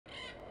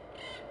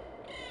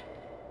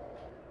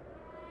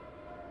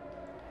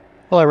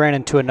Well, I ran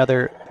into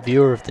another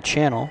viewer of the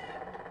channel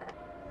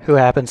who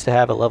happens to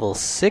have a level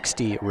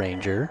 60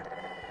 ranger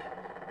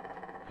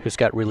who's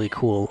got really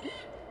cool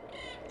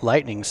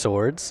lightning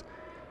swords,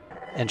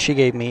 and she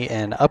gave me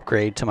an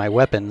upgrade to my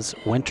weapons,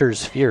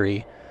 Winter's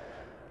Fury,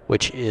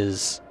 which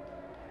is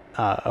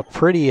a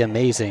pretty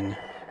amazing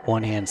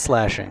one-hand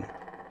slashing.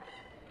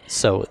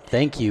 So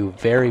thank you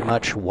very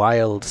much,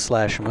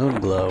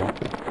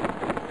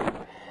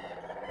 Wild/Moonglow,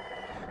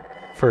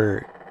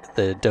 for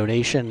the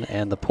donation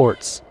and the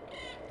ports.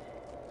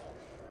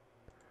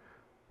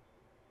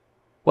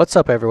 What's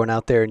up, everyone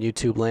out there in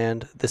YouTube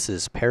land? This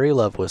is Perry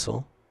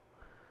Lovewhistle,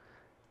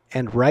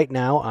 and right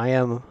now I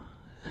am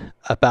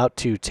about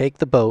to take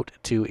the boat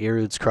to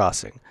Erud's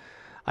Crossing.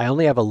 I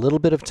only have a little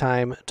bit of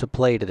time to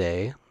play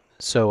today,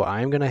 so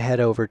I'm going to head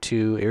over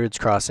to Erud's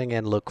Crossing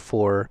and look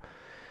for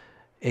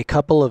a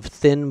couple of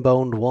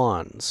thin-boned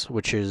wands,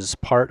 which is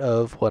part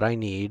of what I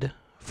need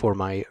for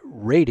my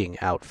raiding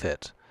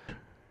outfit.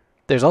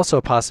 There's also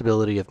a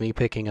possibility of me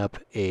picking up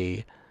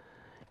a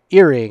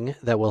earring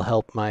that will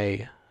help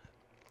my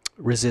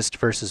resist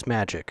versus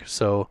magic,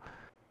 so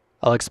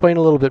I'll explain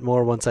a little bit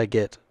more once I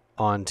get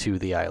onto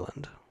the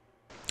island.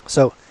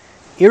 So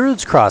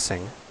Erud's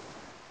Crossing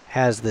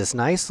has this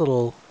nice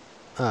little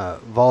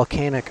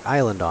volcanic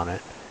island on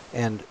it,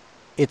 and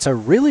it's a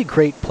really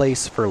great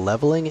place for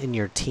leveling in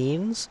your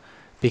teens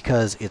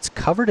because it's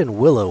covered in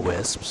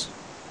will-o-wisps,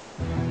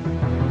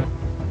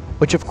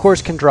 which of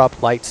course can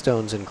drop light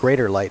stones and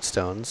greater light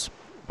stones,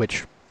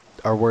 which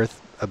are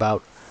worth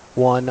about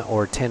 1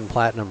 or 10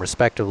 platinum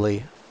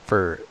respectively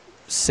for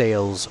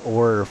sales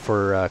or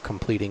for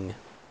completing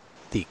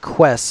the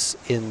quests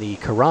in the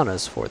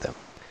Karanas for them.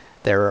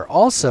 There are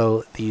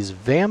also these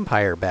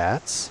vampire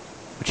bats,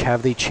 which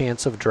have the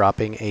chance of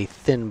dropping a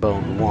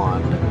thin-boned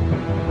wand,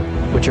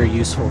 which are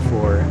useful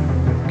for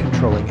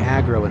controlling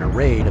aggro in a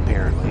raid,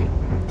 apparently.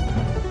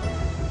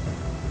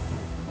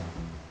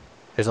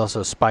 There's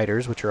also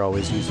spiders, which are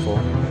always useful.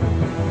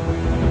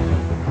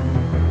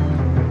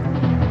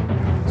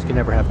 So you can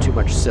never have too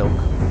much silk.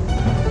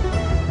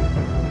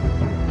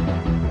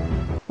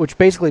 Which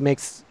basically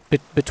makes,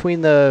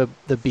 between the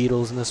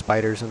beetles and the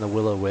spiders and the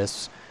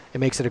will-o-wisps,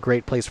 it makes it a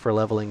great place for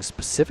leveling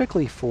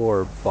specifically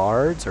for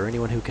bards or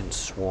anyone who can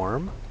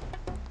swarm.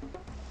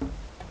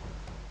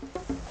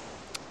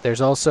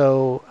 There's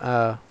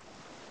also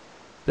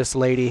this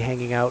lady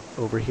hanging out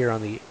over here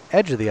on the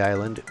edge of the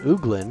island,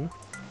 Uglin,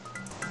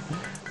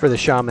 for the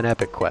Shaman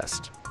Epic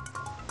quest.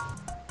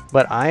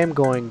 But I am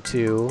going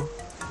to...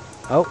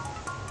 Oh!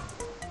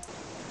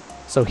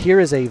 So here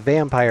is a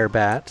vampire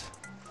bat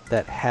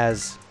that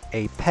has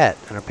a pet,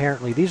 and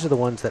apparently these are the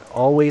ones that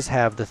always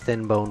have the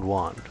thin-boned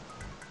wand.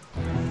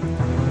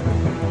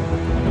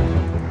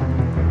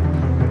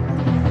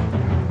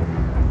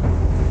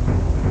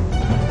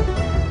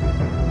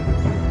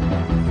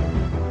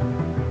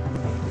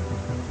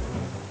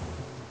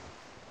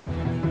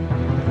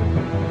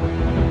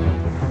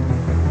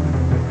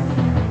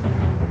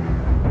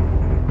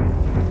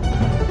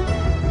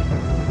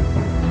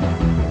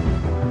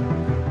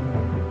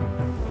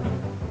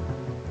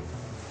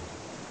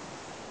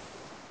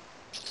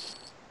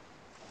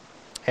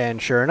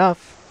 And sure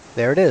enough,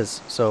 there it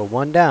is. So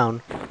 1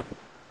 down.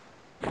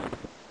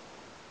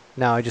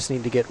 Now I just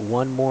need to get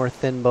 1 more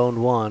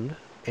thin-boned wand.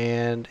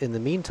 And in the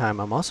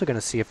meantime, I'm also going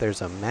to see if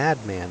there's a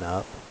madman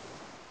up.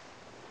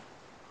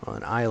 Well,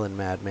 an island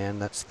madman.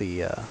 That's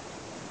the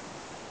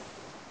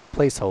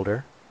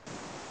placeholder.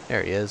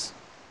 There he is.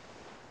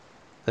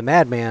 The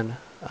madman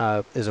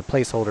is a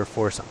placeholder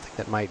for something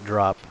that might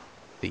drop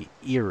the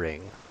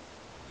earring.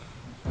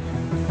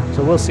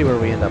 So we'll see where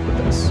we end up with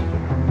this.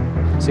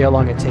 See how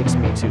long it takes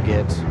me to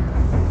get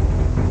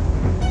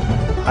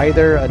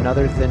either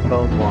another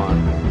thin-boned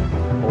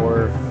wand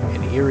or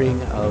an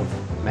earring of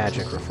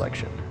magic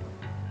reflection.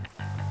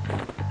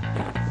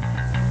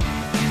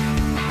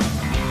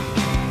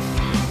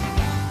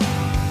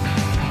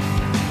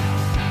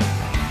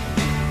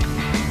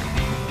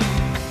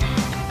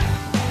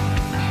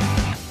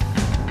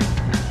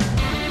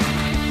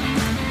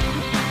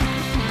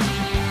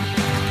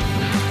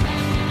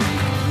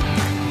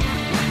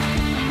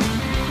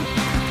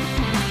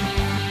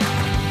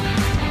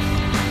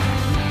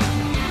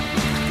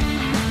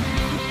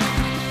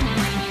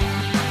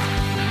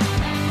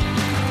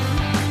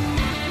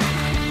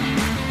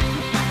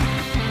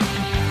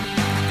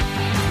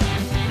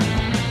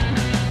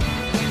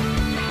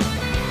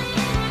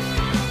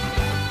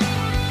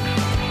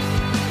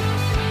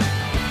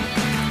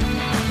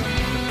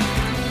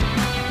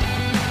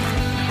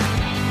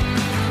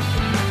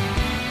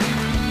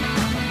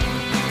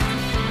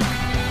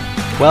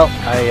 Well,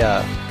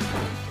 I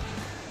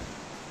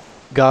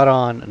got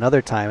on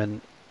another time,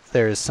 and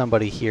there is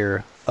somebody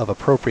here of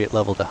appropriate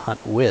level to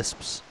hunt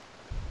wisps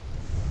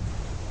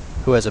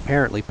who has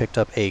apparently picked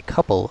up a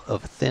couple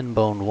of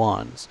thin-boned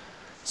wands.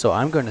 So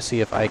I'm going to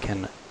see if I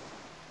can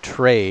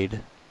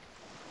trade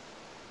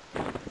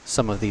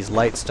some of these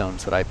light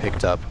stones that I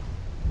picked up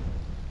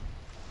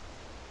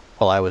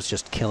while I was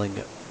just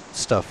killing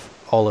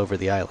stuff all over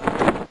the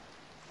island.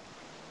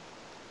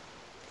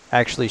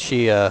 Actually,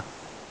 she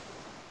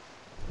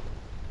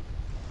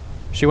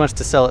wants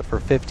to sell it for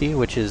 50,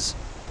 which is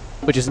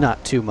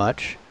not too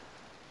much.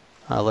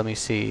 Let me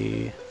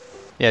see.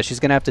 Yeah, she's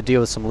gonna have to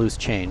deal with some loose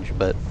change,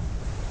 but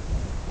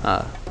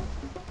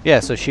yeah.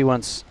 So she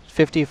wants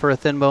 50 for a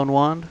thin bone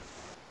wand.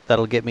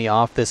 That'll get me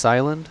off this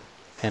island,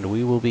 and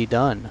we will be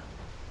done.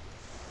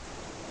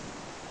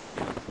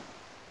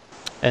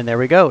 And there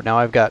we go. Now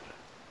I've got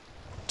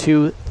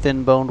 2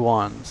 thin boned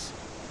wands.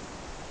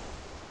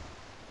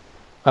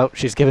 Oh,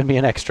 she's given me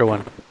an extra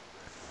one.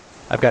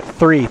 I've got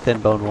 3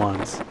 thin boned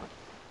wands.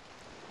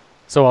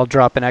 So I'll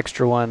drop an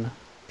extra one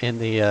in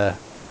the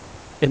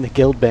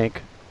guild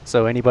bank.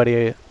 So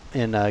anybody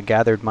in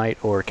Gathered Might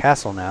or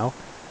Castle now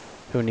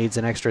who needs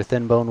an extra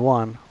thin boned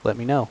wand, let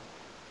me know.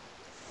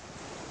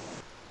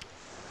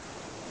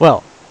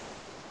 Well,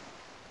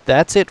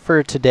 that's it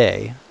for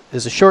today.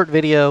 It's a short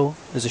video,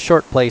 it's a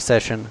short play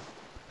session,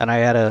 and I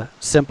had a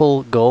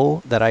simple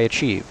goal that I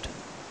achieved.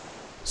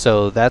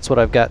 So that's what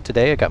I've got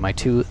today. I got my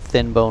 2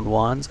 thin boned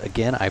wands.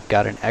 Again, I've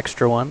got an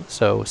extra one,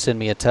 so send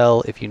me a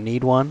tell if you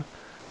need one.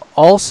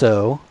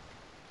 Also,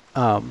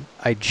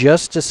 I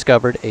just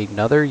discovered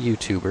another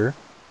YouTuber,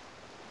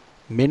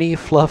 Minnie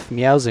Fluff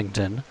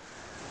Meowsington,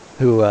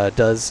 who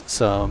does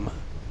some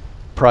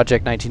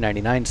Project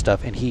 1999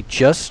 stuff, and he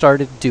just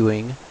started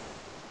doing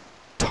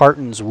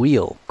Tarton's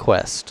Wheel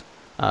quest,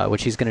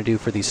 which he's going to do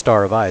for the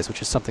Star of Eyes,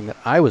 which is something that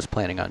I was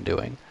planning on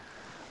doing.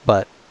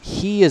 But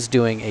he is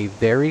doing a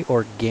very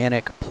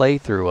organic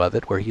playthrough of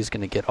it, where he's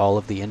going to get all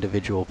of the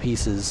individual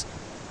pieces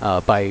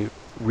by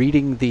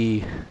reading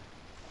the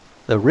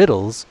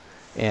riddles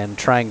and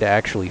trying to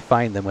actually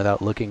find them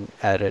without looking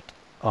at it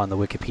on the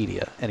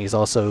Wikipedia. And he's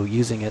also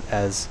using it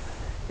as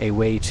a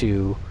way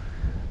to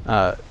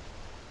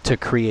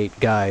create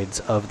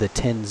guides of the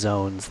 10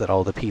 zones that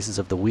all the pieces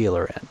of the wheel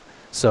are in.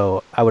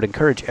 So I would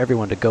encourage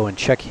everyone to go and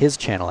check his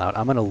channel out.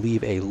 I'm going to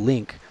leave a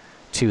link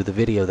to the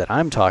video that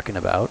I'm talking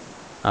about,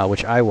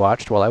 which I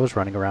watched while I was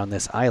running around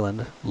this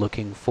island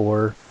looking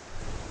for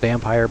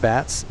vampire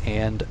bats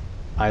and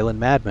island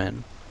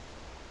madmen.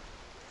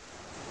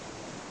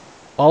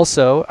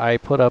 Also, I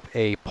put up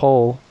a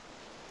poll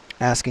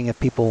asking if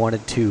people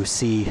wanted to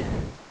see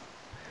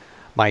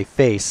my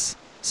face.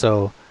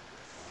 So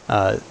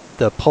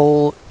the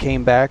poll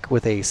came back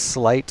with a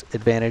slight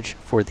advantage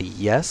for the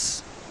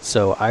yes.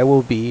 So I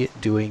will be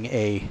doing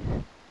a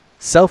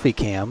selfie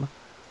cam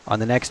on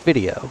the next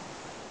video.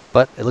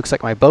 But it looks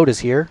like my boat is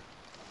here.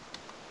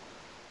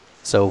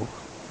 So,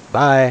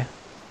 bye.